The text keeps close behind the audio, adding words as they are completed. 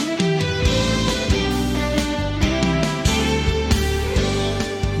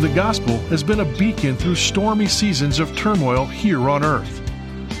the gospel has been a beacon through stormy seasons of turmoil here on earth.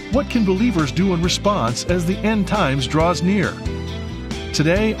 What can believers do in response as the end times draws near?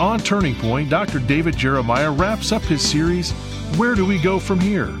 Today on Turning Point, Dr. David Jeremiah wraps up his series, Where Do We Go From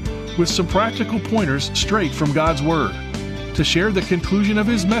Here?, with some practical pointers straight from God's Word. To share the conclusion of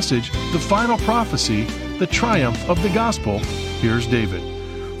his message, the final prophecy, the triumph of the gospel, here's David.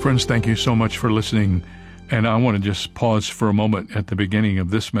 Friends, thank you so much for listening. And I want to just pause for a moment at the beginning of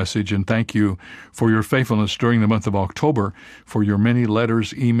this message and thank you for your faithfulness during the month of October, for your many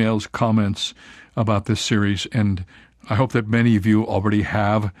letters, emails, comments about this series. And I hope that many of you already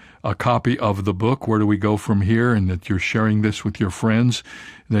have a copy of the book, Where Do We Go From Here?, and that you're sharing this with your friends,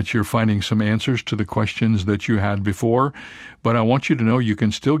 that you're finding some answers to the questions that you had before. But I want you to know you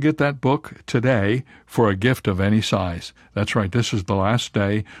can still get that book today for a gift of any size. That's right. This is the last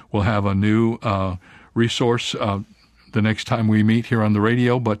day. We'll have a new resource the next time we meet here on the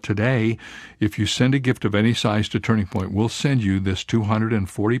radio. But today, if you send a gift of any size to Turning Point, we'll send you this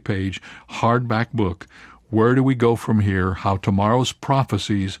 240-page hardback book, Where Do We Go From Here? How Tomorrow's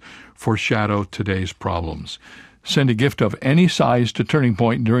Prophecies Foreshadow Today's Problems. Send a gift of any size to Turning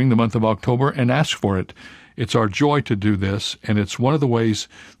Point during the month of October and ask for it. It's our joy to do this, and it's one of the ways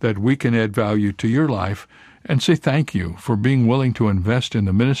that we can add value to your life and say thank you for being willing to invest in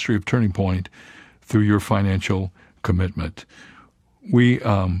the ministry of Turning Point through your financial commitment. We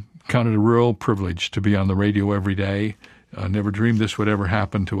count it a real privilege to be on the radio every day. I never dreamed this would ever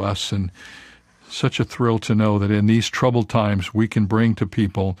happen to us, and such a thrill to know that in these troubled times we can bring to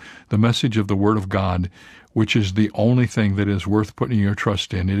people the message of the Word of God, which is the only thing that is worth putting your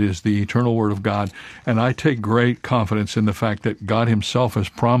trust in. It is the eternal Word of God. And I take great confidence in the fact that God himself has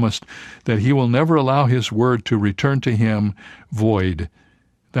promised that he will never allow his Word to return to him void.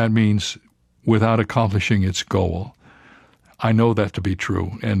 That means without accomplishing its goal. I know that to be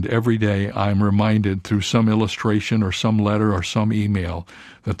true, and every day I'm reminded through some illustration or some letter or some email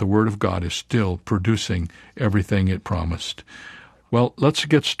that the Word of God is still producing everything it promised. Well, let's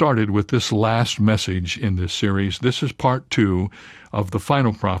get started with this last message in this series. This is part 2 of the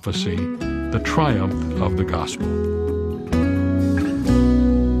final prophecy, the triumph of the gospel.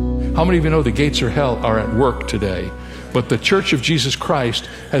 How many of you know the gates of hell are at work today? But the Church of Jesus Christ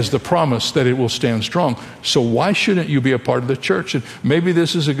has the promise that it will stand strong. So why shouldn't you be a part of the church? And maybe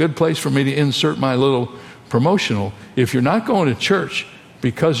this is a good place for me to insert my little promotional. If you're not going to church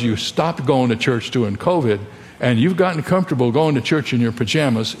because you stopped going to church during COVID and you've gotten comfortable going to church in your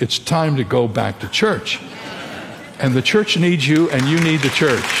pajamas, it's time to go back to church. And the church needs you and you need the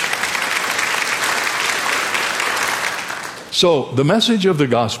church. So the message of the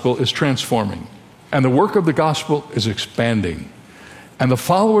gospel is transforming. And the work of the gospel is expanding. And the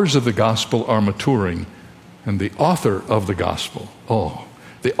followers of the gospel are maturing. And the author of the gospel,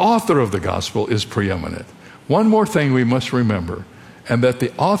 the author of the gospel is preeminent. One more thing we must remember, and that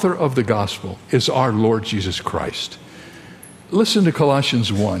the author of the gospel is our Lord Jesus Christ. Listen to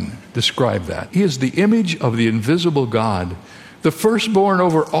Colossians 1, describe that. He is the image of the invisible God, the firstborn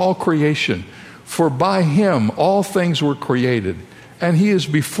over all creation. For by him all things were created, and he is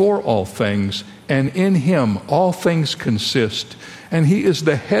before all things, and in him all things consist. And he is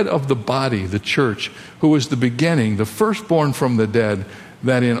the head of the body, the church, who is the beginning, the firstborn from the dead,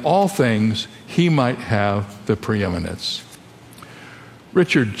 that in all things he might have the preeminence.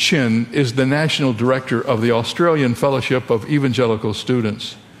 Richard Chin is the national director of the Australian Fellowship of Evangelical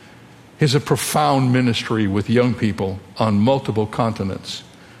Students. He has a profound ministry with young people on multiple continents.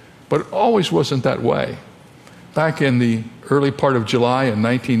 But it always wasn't that way. Back in the early part of July in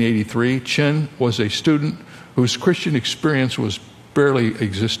 1983, Chin was a student whose Christian experience was barely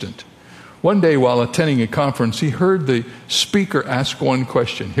existent. One day while attending a conference, he heard the speaker ask one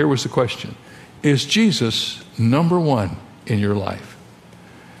question. Here was the question: is Jesus number one in your life?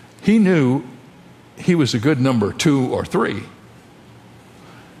 He knew he was a good number 2 or 3,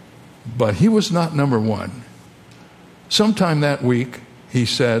 but he was not number 1. Sometime that week, he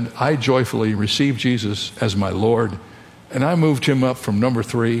said, I joyfully received Jesus as my Lord, and I moved him up from number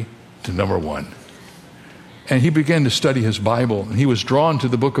 3 to number 1. And he began to study his Bible, and he was drawn to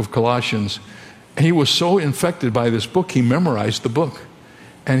the book of Colossians. And he was so infected by this book, he memorized the book.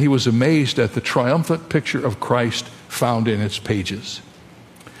 And he was amazed at the triumphant picture of Christ found in its pages.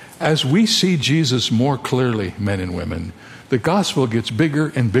 As we see Jesus more clearly, men and women, the gospel gets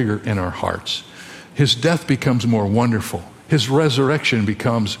bigger and bigger in our hearts. His death becomes more wonderful. His resurrection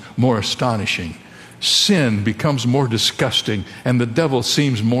becomes more astonishing. Sin becomes more disgusting, and the devil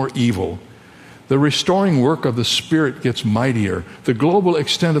seems more evil. The restoring work of the Spirit gets mightier. The global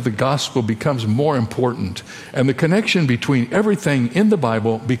extent of the gospel becomes more important. And the connection between everything in the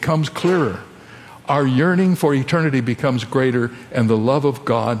Bible becomes clearer. Our yearning for eternity becomes greater, and the love of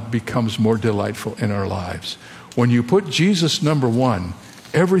God becomes more delightful in our lives. When you put Jesus number one,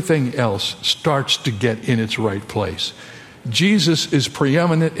 everything else starts to get in its right place. Jesus is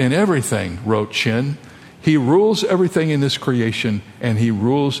preeminent in everything, wrote Chin. He rules everything in this creation, and he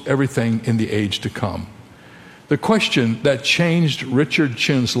rules everything in the age to come. The question that changed Richard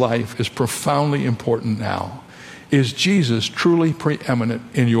Chin's life is profoundly important now. Is Jesus truly preeminent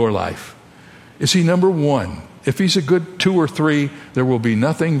in your life? Is he number one? If he's a good 2 or 3, there will be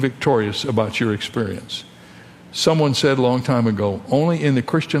nothing victorious about your experience. Someone said a long time ago, only in the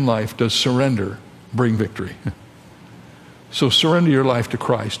Christian life does surrender bring victory. So surrender your life to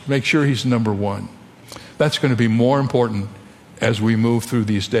Christ. Make sure he's number one. That's going to be more important as we move through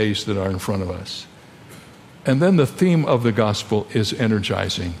these days that are in front of us. And then the theme of the gospel is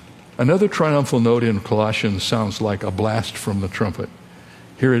energizing. Another triumphal note in Colossians sounds like a blast from the trumpet.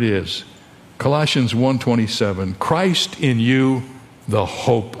 Here it is. Colossians 1:27, Christ in you, the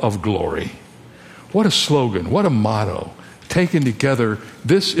hope of glory. What a slogan, what a motto. Taken together,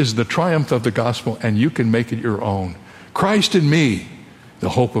 this is the triumph of the gospel, and you can make it your own. Christ in me, the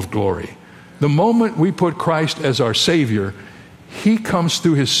hope of glory. The moment we put Christ as our Savior, he comes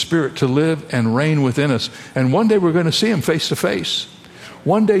through his Spirit to live and reign within us. And one day we're going to see him face to face.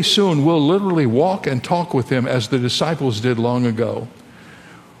 One day soon we'll literally walk and talk with him as the disciples did long ago.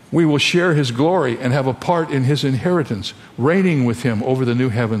 We will share his glory and have a part in his inheritance, reigning with him over the new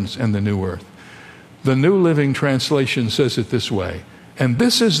heavens and the new earth. The New Living Translation says it this way, and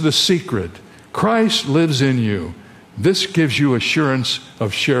this is the secret. Christ lives in you. This gives you assurance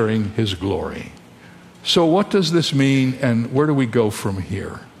of sharing his glory. So what does this mean, and where do we go from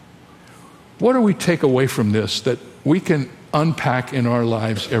here? What do we take away from this that we can unpack in our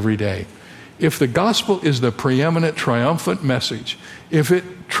lives every day? If the gospel is the preeminent, triumphant message, if it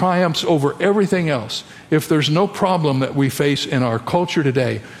triumphs over everything else, if there's no problem that we face in our culture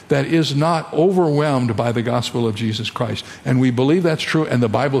today that is not overwhelmed by the gospel of Jesus Christ, and we believe that's true, and the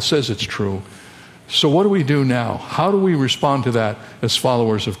Bible says it's true, so what do we do now? How do we respond to that as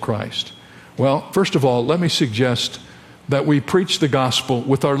followers of Christ? Well, first of all, let me suggest that we preach the gospel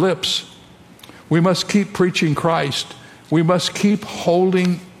with our lips. We must keep preaching Christ. We must keep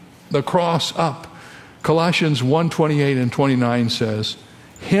holding the cross up. Colossians 1:28 and 29 says,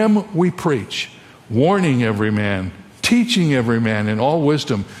 him we preach, warning every man, teaching every man in all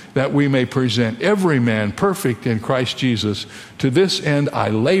wisdom, that we may present every man perfect in Christ Jesus. To this end I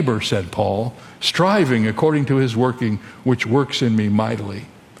labor, said Paul, striving according to his working, which works in me mightily.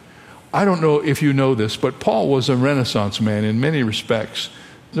 I don't know if you know this, but Paul was a Renaissance man in many respects.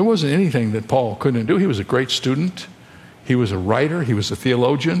 There wasn't anything that Paul couldn't do. He was a great student. He was a writer. He was a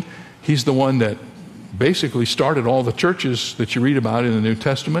theologian. He's the one that basically started all the churches that you read about in the New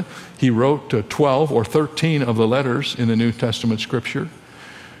Testament. He wrote 12 or 13 of the letters in the New Testament scripture.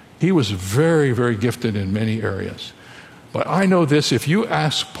 He was very, very gifted in many areas. But I know this, if you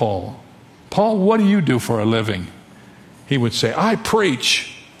ask Paul, what do you do for a living? He would say, I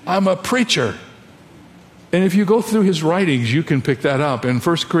preach. I'm a preacher. And if you go through his writings, you can pick that up. In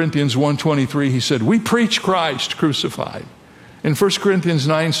 1 Corinthians 1:23, he said, we preach Christ crucified. In 1 Corinthians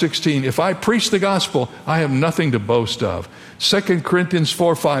 9:16, if I preach the gospel, I have nothing to boast of. 2 Corinthians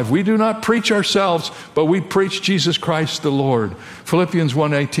 4:5, we do not preach ourselves, but we preach Jesus Christ the Lord. Philippians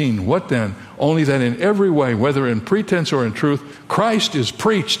 1:18, what then? Only that in every way, whether in pretense or in truth, Christ is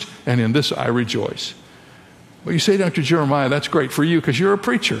preached, and in this I rejoice. Well, you say, Dr. Jeremiah, that's great for you because you're a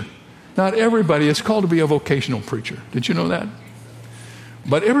preacher. Not everybody is called to be a vocational preacher. Did you know that?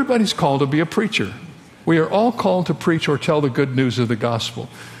 But everybody's called to be a preacher. We are all called to preach or tell the good news of the gospel.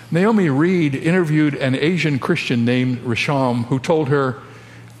 Naomi Reed interviewed an Asian Christian named Risham who told her,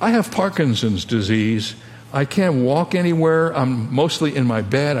 I have Parkinson's disease. I can't walk anywhere. I'm mostly in my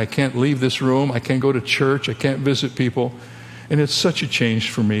bed. I can't leave this room. I can't go to church. I can't visit people. And it's such a change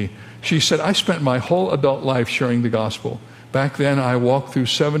for me. She said, I spent my whole adult life sharing the gospel. Back then, I walked through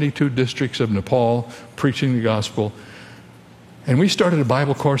 72 districts of Nepal preaching the gospel. And we started a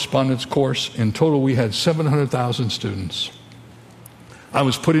Bible correspondence course. In total, we had 700,000 students. I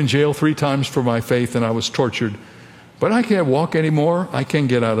was put in jail 3 times for my faith, and I was tortured. But I can't walk anymore. I can't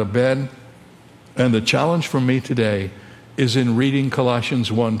get out of bed. And the challenge for me today is in reading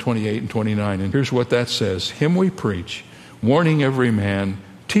Colossians 1:28 and 29. And here's what that says. Him we preach, warning every man,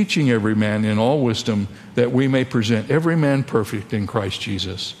 teaching every man in all wisdom, that we may present every man perfect in Christ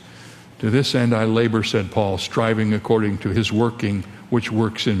Jesus. To this end I labor, said Paul, striving according to his working, which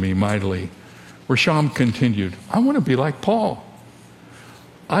works in me mightily. Rasham continued, I want to be like Paul.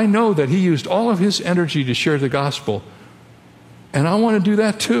 I know that he used all of his energy to share the gospel, and I want to do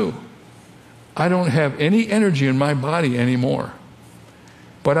that too. I don't have any energy in my body anymore,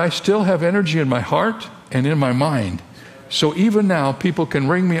 but I still have energy in my heart and in my mind. So even now, people can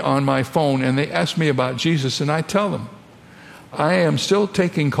ring me on my phone and they ask me about Jesus, and I tell them. I am still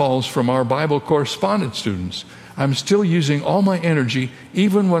taking calls from our Bible correspondence students. I'm still using all my energy,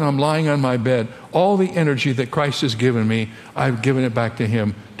 even when I'm lying on my bed. All the energy that Christ has given me, I've given it back to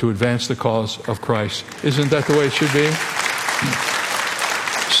him to advance the cause of Christ. Isn't that the way it should be?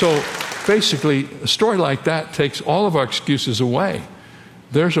 So basically, a story like that takes all of our excuses away.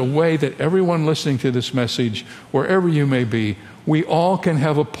 There's a way that everyone listening to this message, wherever you may be, we all can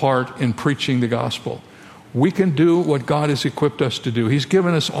have a part in preaching the gospel. We can do what God has equipped us to do. He's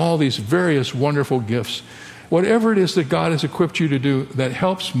given us all these various wonderful gifts. Whatever it is that God has equipped you to do that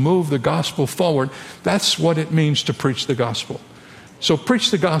helps move the gospel forward, that's what it means to preach the gospel. So preach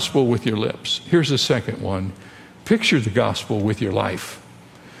the gospel with your lips. Here's the second one. Picture the gospel with your life.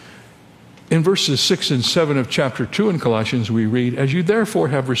 In verses 6 and 7 of chapter 2 in Colossians, we read, As you therefore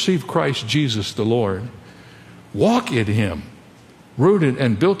have received Christ Jesus the Lord, walk in him, rooted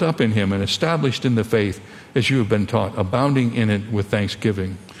and built up in him and established in the faith as you have been taught, abounding in it with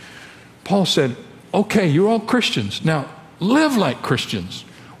thanksgiving. Paul said, okay, you're all Christians. Now, live like Christians.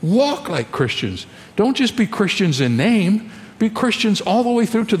 Walk like Christians. Don't just be Christians in name. Be Christians all the way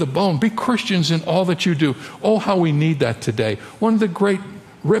through to the bone. Be Christians in all that you do. Oh, how we need that today. One of the great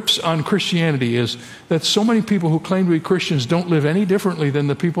rips on Christianity is that so many people who claim to be Christians don't live any differently than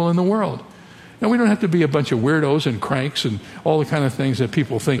the people in the world. Now, we don't have to be a bunch of weirdos and cranks and all the kind of things that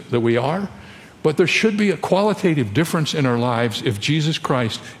people think that we are. But there should be a qualitative difference in our lives if Jesus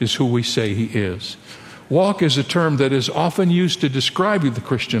Christ is who we say he is. Walk is a term that is often used to describe the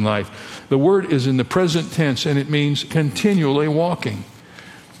Christian life. The word is in the present tense, and it means continually walking.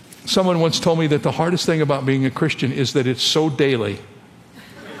 Someone once told me that the hardest thing about being a Christian is that it's so daily.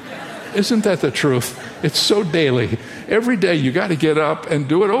 Isn't that the truth? It's so daily. Every day you got to get up and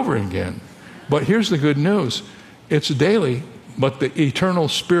do it over again. But here's the good news. It's daily, but the eternal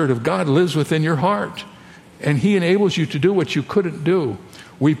Spirit of God lives within your heart. And he enables you to do what you couldn't do.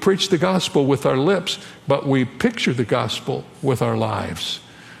 We preach the gospel with our lips, but we picture the gospel with our lives.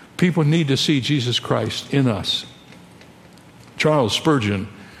 People need to see Jesus Christ in us. Charles Spurgeon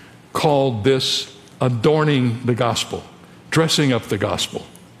called this adorning the gospel, dressing up the gospel.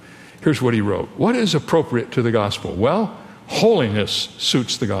 Here's what he wrote. What is appropriate to the gospel? Well, holiness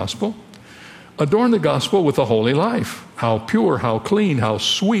suits the gospel. Adorn the gospel with a holy life. How pure, how clean, how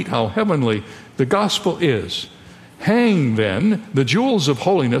sweet, how heavenly the gospel is. Hang, then, the jewels of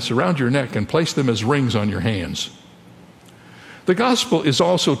holiness around your neck and place them as rings on your hands. The gospel is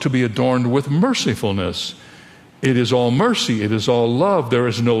also to be adorned with mercifulness. It is all mercy. It is all love. There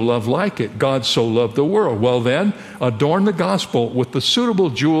is no love like it. God so loved the world. Well, then, adorn the gospel with the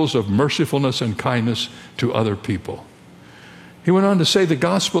suitable jewels of mercifulness and kindness to other people. He went on to say the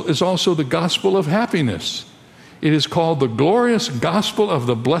gospel is also the gospel of happiness. It is called the glorious gospel of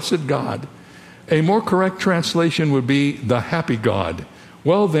the blessed God. A more correct translation would be the happy God.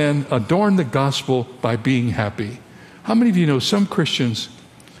 Well then, adorn the gospel by being happy. How many of you know some Christians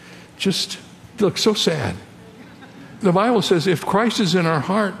just look so sad? The Bible says if Christ is in our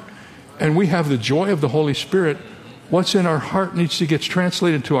heart and we have the joy of the Holy Spirit, what's in our heart needs to get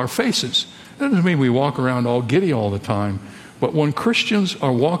translated to our faces. That doesn't mean we walk around all giddy all the time. But when Christians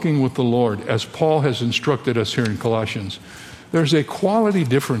are walking with the Lord, as Paul has instructed us here in Colossians, there's a quality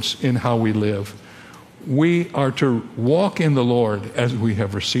difference in how we live. We are to walk in the Lord as we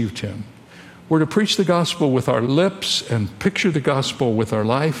have received him. We're to preach the gospel with our lips and picture the gospel with our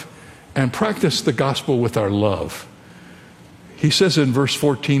life and practice the gospel with our love. He says in verse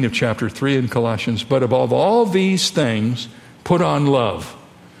 14 of chapter 3 in Colossians, but above all these things, put on love,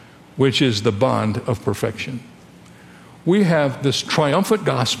 which is the bond of perfection. We have this triumphant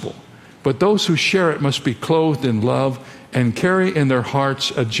gospel, but those who share it must be clothed in love and carry in their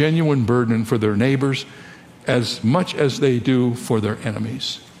hearts a genuine burden for their neighbors as much as they do for their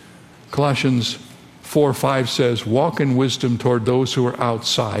enemies. Colossians 4:5 says, walk in wisdom toward those who are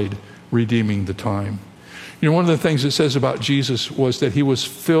outside, redeeming the time. You know, one of the things it says about Jesus was that he was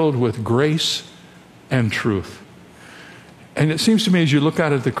filled with grace and truth. And it seems to me as you look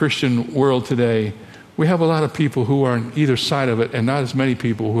out at the Christian world today, we have a lot of people who are on either side of it and not as many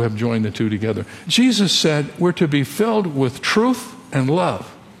people who have joined the two together. Jesus said we're to be filled with truth and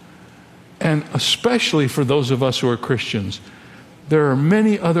love. And especially for those of us who are Christians, there are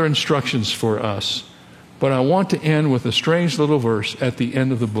many other instructions for us. But I want to end with a strange little verse at the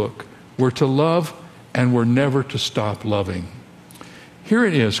end of the book We're to love, and we're never to stop loving. Here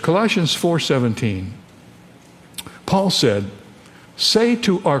it is, Colossians 4:17. Paul said, "Say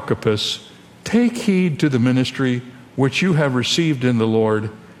to Archippus, take heed to the ministry which you have received in the Lord,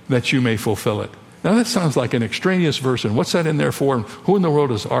 that you may fulfill it." Now that sounds like an extraneous verse, and what's that in there for? And who in the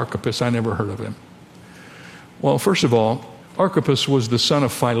world is Archippus? I never heard of him. Well, first of all, Archippus was the son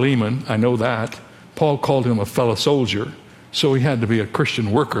of Philemon. I know that. Paul called him a fellow soldier, so he had to be a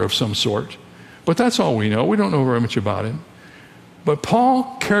Christian worker of some sort. But that's all we know. We don't know very much about him. But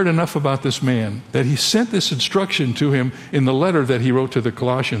Paul cared enough about this man that he sent this instruction to him in the letter that he wrote to the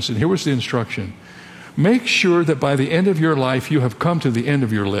Colossians. And here was the instruction. Make sure that by the end of your life, you have come to the end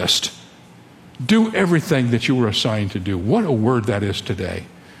of your list. Do everything that you were assigned to do. What a word that is today.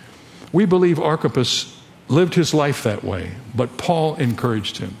 We believe Archippus lived his life that way, but Paul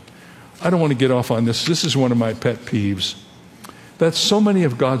encouraged him. I don't want to get off on this. This is one of my pet peeves. That so many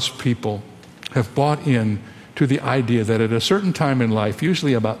of God's people have bought in to the idea that at a certain time in life,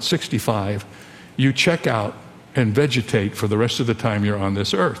 usually about 65, you check out and vegetate for the rest of the time you're on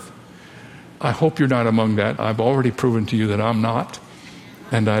this earth. I hope you're not among that. I've already proven to you that I'm not,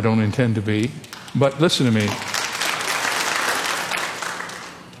 and I don't intend to be. But listen to me.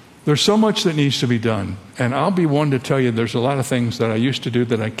 There's so much that needs to be done, and I'll be one to tell you there's a lot of things that I used to do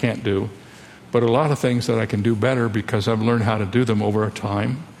that I can't do, but a lot of things that I can do better because I've learned how to do them over a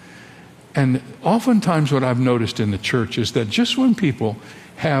time. And oftentimes what I've noticed in the church is that just when people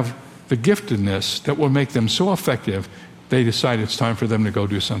have the giftedness that will make them so effective, they decide it's time for them to go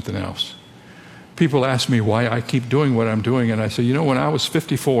do something else. People ask me why I keep doing what I'm doing, and I say, when I was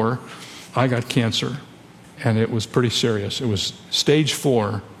 54, I got cancer, and it was pretty serious. It was stage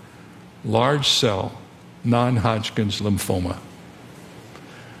 4, large cell, non-Hodgkin's lymphoma.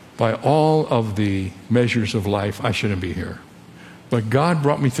 By all of the measures of life, I shouldn't be here. But God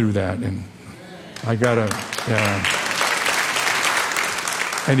brought me through that, and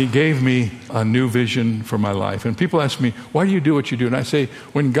and He gave me a new vision for my life. And people ask me, why do you do what you do? And I say,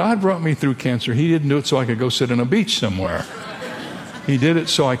 when God brought me through cancer, He didn't do it so I could go sit on a beach somewhere. He did it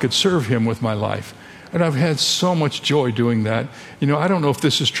so I could serve Him with my life. And I've had so much joy doing that. I don't know if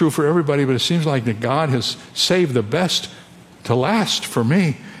this is true for everybody, but it seems like that God has saved the best to last for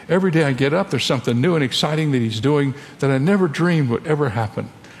me. Every day I get up, there's something new and exciting that He's doing that I never dreamed would ever happen.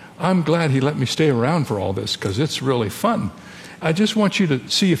 I'm glad He let me stay around for all this because it's really fun. I just want you to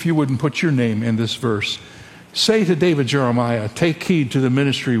see if you wouldn't put your name in this verse. Say to David Jeremiah, take heed to the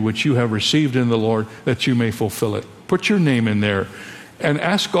ministry which you have received in the Lord, that you may fulfill it. Put your name in there and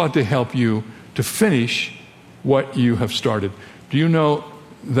ask God to help you to finish what you have started. Do you know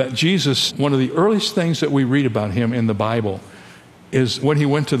that Jesus, one of the earliest things that we read about Him in the Bible is when He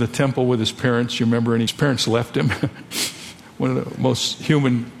went to the temple with His parents, you remember, and His parents left Him. One of the most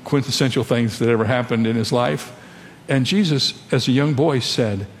human, quintessential things that ever happened in His life. And Jesus, as a young boy,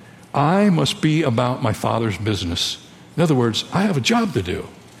 said, I must be about my Father's business. In other words, I have a job to do.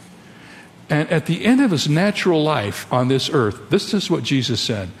 And at the end of His natural life on this earth, this is what Jesus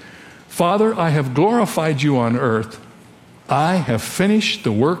said. Father, I have glorified you on earth. I have finished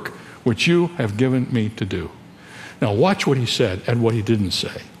the work which you have given me to do. Now watch what He said and what He didn't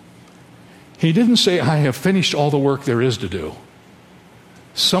say. He didn't say, I have finished all the work there is to do.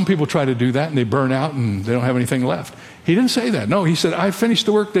 Some people try to do that and they burn out and they don't have anything left. He didn't say that. No, He said, I've finished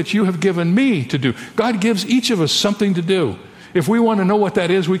the work that you have given me to do. God gives each of us something to do. If we want to know what that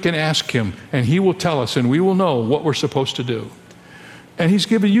is, we can ask Him and He will tell us and we will know what we're supposed to do. And He's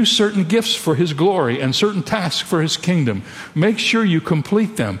given you certain gifts for His glory and certain tasks for His kingdom. Make sure you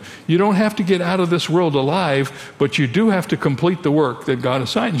complete them. You don't have to get out of this world alive, but you do have to complete the work that God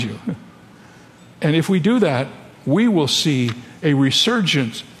assigns you. And if we do that, we will see a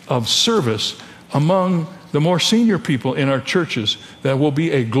resurgence of service among the more senior people in our churches that will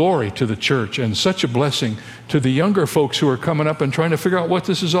be a glory to the church and such a blessing to the younger folks who are coming up and trying to figure out what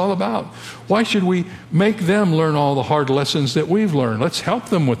this is all about. Why should we make them learn all the hard lessons that we've learned? Let's help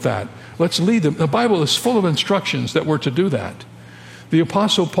them with that. Let's lead them. The Bible is full of instructions that we're to do that. The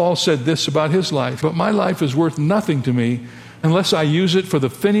Apostle Paul said this about his life, but my life is worth nothing to me unless I use it for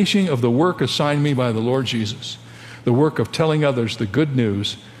the finishing of the work assigned me by the Lord Jesus, the work of telling others the good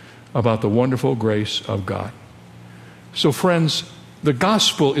news about the wonderful grace of God. So friends, the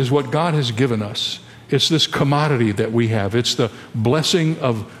gospel is what God has given us. It's this commodity that we have. It's the blessing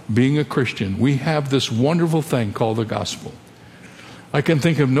of being a Christian. We have this wonderful thing called the gospel. I can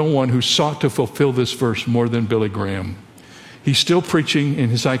think of no one who sought to fulfill this verse more than Billy Graham. He's still preaching, and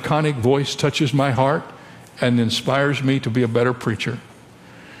his iconic voice touches my heart and inspires me to be a better preacher.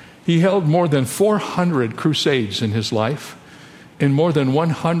 He held more than 400 crusades in his life, in more than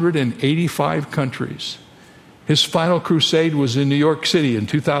 185 countries. His final crusade was in New York City in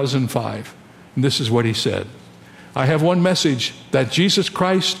 2005. And this is what he said. I have one message, that Jesus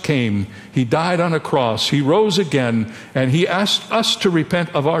Christ came, he died on a cross, he rose again, and he asked us to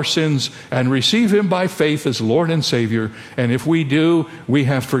repent of our sins and receive him by faith as Lord and Savior. And if we do, we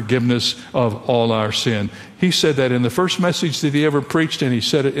have forgiveness of all our sin. He said that in the first message that he ever preached, and he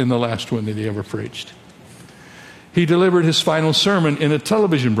said it in the last one that he ever preached. He delivered his final sermon in a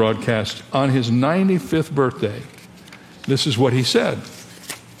television broadcast on his 95th birthday. This is what he said.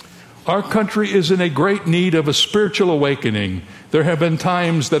 Our country is in a great need of a spiritual awakening. There have been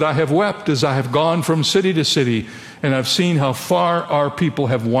times that I have wept as I have gone from city to city, and I've seen how far our people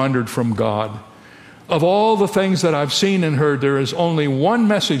have wandered from God. Of all the things that I've seen and heard, there is only one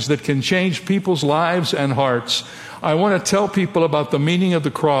message that can change people's lives and hearts. I want to tell people about the meaning of the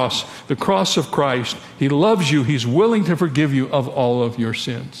cross of Christ. He loves you. He's willing to forgive you of all of your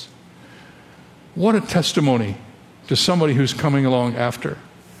sins. What a testimony to somebody who's coming along after.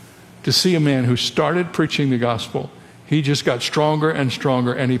 To see a man who started preaching the gospel. He just got stronger and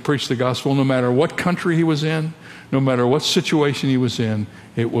stronger, and he preached the gospel no matter what country he was in, no matter what situation he was in.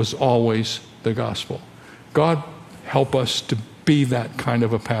 It was always the gospel. God help us to be that kind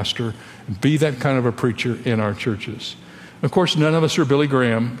of a pastor, be that kind of a preacher in our churches. Of course, none of us are Billy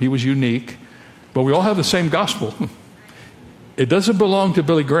Graham. He was unique, but we all have the same gospel. It doesn't belong to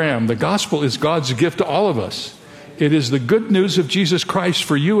Billy Graham. The gospel is God's gift to all of us. It is the good news of Jesus Christ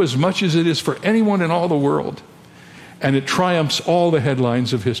for you as much as it is for anyone in all the world. And it triumphs all the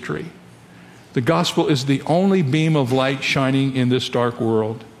headlines of history. The gospel is the only beam of light shining in this dark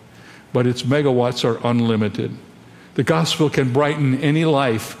world, but its megawatts are unlimited. The gospel can brighten any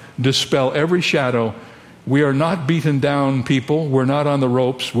life, dispel every shadow. We are not beaten down people. We're not on the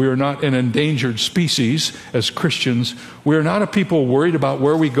ropes. We are not an endangered species as Christians. We are not a people worried about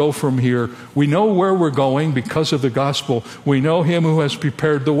where we go from here. We know where we're going because of the gospel. We know him who has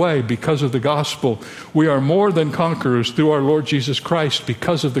prepared the way because of the gospel. We are more than conquerors through our Lord Jesus Christ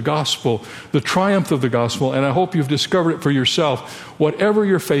because of the gospel, the triumph of the gospel. And I hope you've discovered it for yourself. Whatever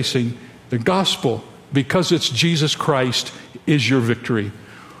you're facing, the gospel, because it's Jesus Christ, is your victory.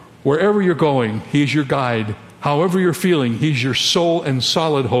 Wherever you're going, he's your guide. However you're feeling, he's your sole and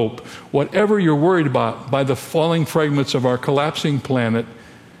solid hope. Whatever you're worried about by the falling fragments of our collapsing planet,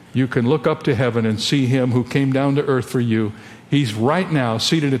 you can look up to heaven and see him who came down to earth for you. He's right now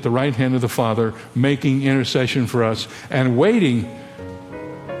seated at the right hand of the Father, making intercession for us and waiting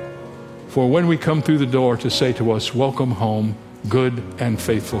for when we come through the door to say to us, welcome home, good and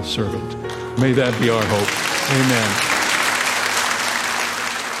faithful servant. May that be our hope. Amen.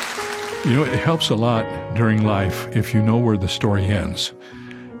 You know, it helps a lot during life if you know where the story ends.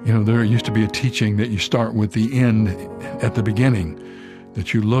 You know, there used to be a teaching that you start with the end at the beginning,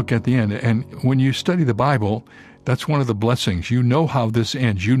 that you look at the end. And when you study the Bible, that's one of the blessings. You know how this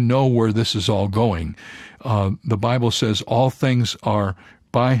ends. You know where this is all going. The Bible says all things are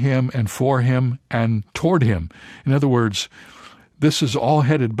by him and for him and toward him. In other words, this is all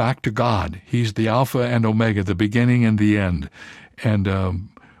headed back to God. He's the Alpha and Omega, the beginning and the end. And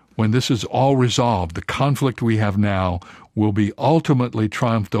when this is all resolved, the conflict we have now will be ultimately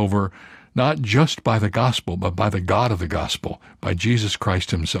triumphed over, not just by the gospel, but by the God of the gospel, by Jesus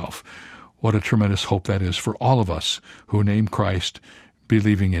Christ himself. What a tremendous hope that is for all of us who name Christ,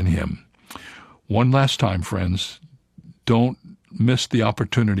 believing in him. One last time, friends, don't miss the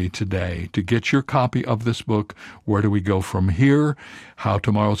opportunity today to get your copy of this book, Where Do We Go From Here? How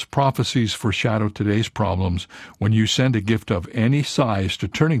Tomorrow's Prophecies Foreshadow Today's Problems. When you send a gift of any size to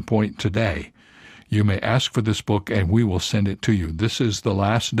Turning Point today, you may ask for this book and we will send it to you. This is the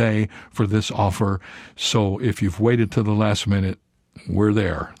last day for this offer, so if you've waited till the last minute, we're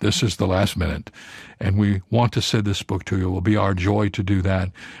there. This is the last minute, and we want to send this book to you. It will be our joy to do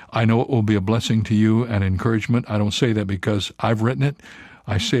that. I know it will be a blessing to you and encouragement. I don't say that because I've written it.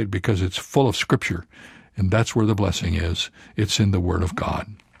 I say it because it's full of Scripture, and that's where the blessing is. It's in the Word of God.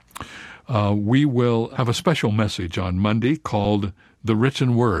 We will have a special message on Monday called The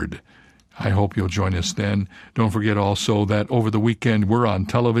Written Word. I hope you'll join us then. Don't forget also that over the weekend we're on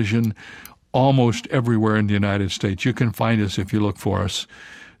television almost everywhere in the United States. You can find us if you look for us.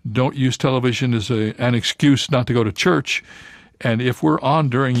 Don't use television as an excuse not to go to church. And if we're on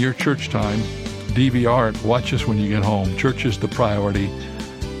during your church time, DVR it. Watch us when you get home. Church is the priority.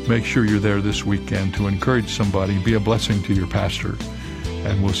 Make sure you're there this weekend to encourage somebody. Be a blessing to your pastor.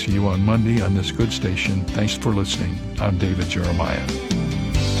 And we'll see you on Monday on this good station. Thanks for listening. I'm David Jeremiah.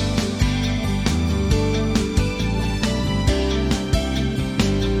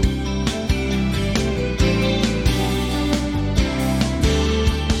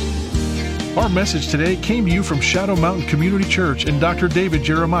 Our message today came to you from Shadow Mountain Community Church and Dr. David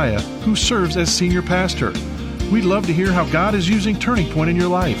Jeremiah, who serves as senior pastor. We'd love to hear how God is using Turning Point in your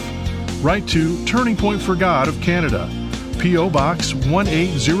life. Write to Turning Point for God of Canada, P.O. Box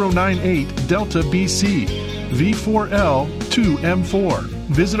 18098, Delta, BC, V4L 2M4.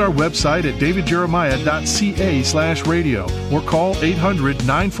 Visit our website at davidjeremiah.ca/radio or call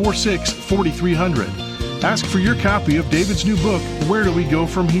 800-946-4300. Ask for your copy of David's new book, Where Do We Go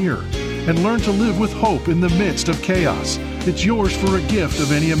From Here? And learn to live with hope in the midst of chaos. It's yours for a gift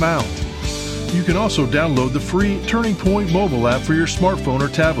of any amount. You can also download the free Turning Point mobile app for your smartphone or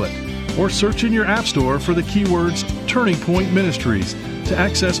tablet, or search in your app store for the keywords Turning Point Ministries to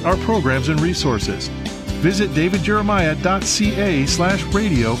access our programs and resources. Visit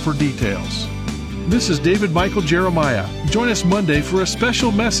davidjeremiah.ca/radio for details. This is David Michael Jeremiah. Join us Monday for a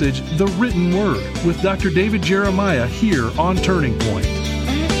special message, The Written Word, with Dr. David Jeremiah here on Turning Point.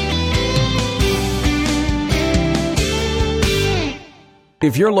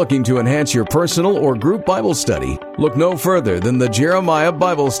 If you're looking to enhance your personal or group Bible study, look no further than the Jeremiah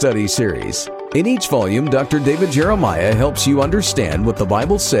Bible Study Series. In each volume, Dr. David Jeremiah helps you understand what the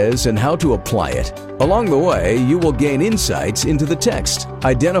Bible says and how to apply it. Along the way, you will gain insights into the text,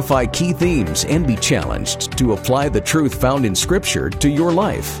 identify key themes, and be challenged to apply the truth found in Scripture to your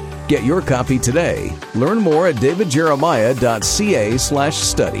life. Get your copy today. Learn more at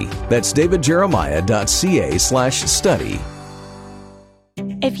davidjeremiah.ca/study. That's davidjeremiah.ca/study.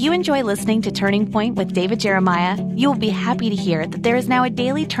 If you enjoy listening to Turning Point with David Jeremiah, you'll be happy to hear that there is now a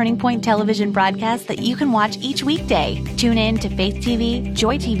daily Turning Point television broadcast that you can watch each weekday. Tune in to Faith TV,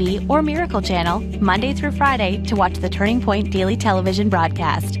 Joy TV, or Miracle Channel, Monday through Friday, to watch the Turning Point daily television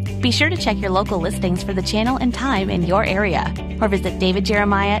broadcast. Be sure to check your local listings for the channel and time in your area, or visit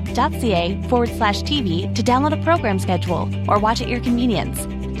davidjeremiah.ca/TV to download a program schedule or watch at your convenience.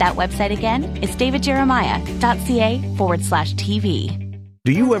 That website again is davidjeremiah.ca/TV.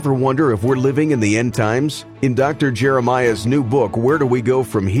 Do you ever wonder if we're living in the end times? In Dr. Jeremiah's new book, Where Do We Go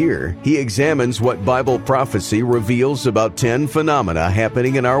From Here?, he examines what Bible prophecy reveals about 10 phenomena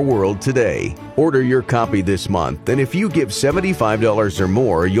happening in our world today. Order your copy this month, and if you give $75 or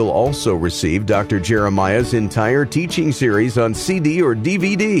more, you'll also receive Dr. Jeremiah's entire teaching series on CD or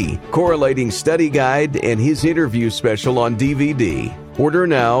DVD, correlating study guide, and his interview special on DVD. Order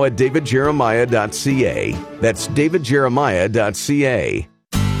now at davidjeremiah.ca. That's davidjeremiah.ca.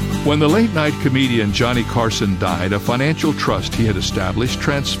 When the late-night comedian Johnny Carson died, a financial trust he had established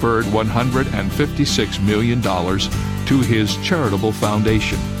transferred $156 million to his charitable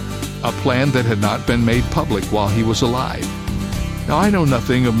foundation, a plan that had not been made public while he was alive. Now, I know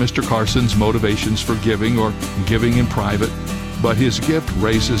nothing of Mr. Carson's motivations for giving or giving in private, but his gift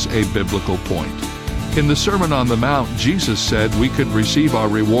raises a biblical point. In the Sermon on the Mount, Jesus said we could receive our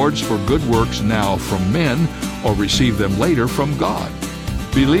rewards for good works now from men or receive them later from God.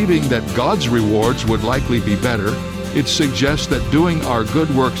 Believing that God's rewards would likely be better, it suggests that doing our good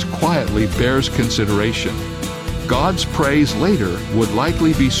works quietly bears consideration. God's praise later would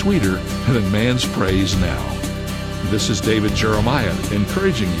likely be sweeter than man's praise now. This is David Jeremiah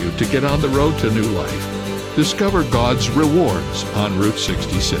encouraging you to get on the road to new life. Discover God's rewards on Route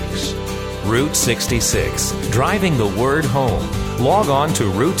 66. Route 66, driving the word home. Log on to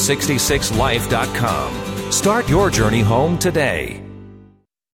Route66Life.com. Start your journey home today.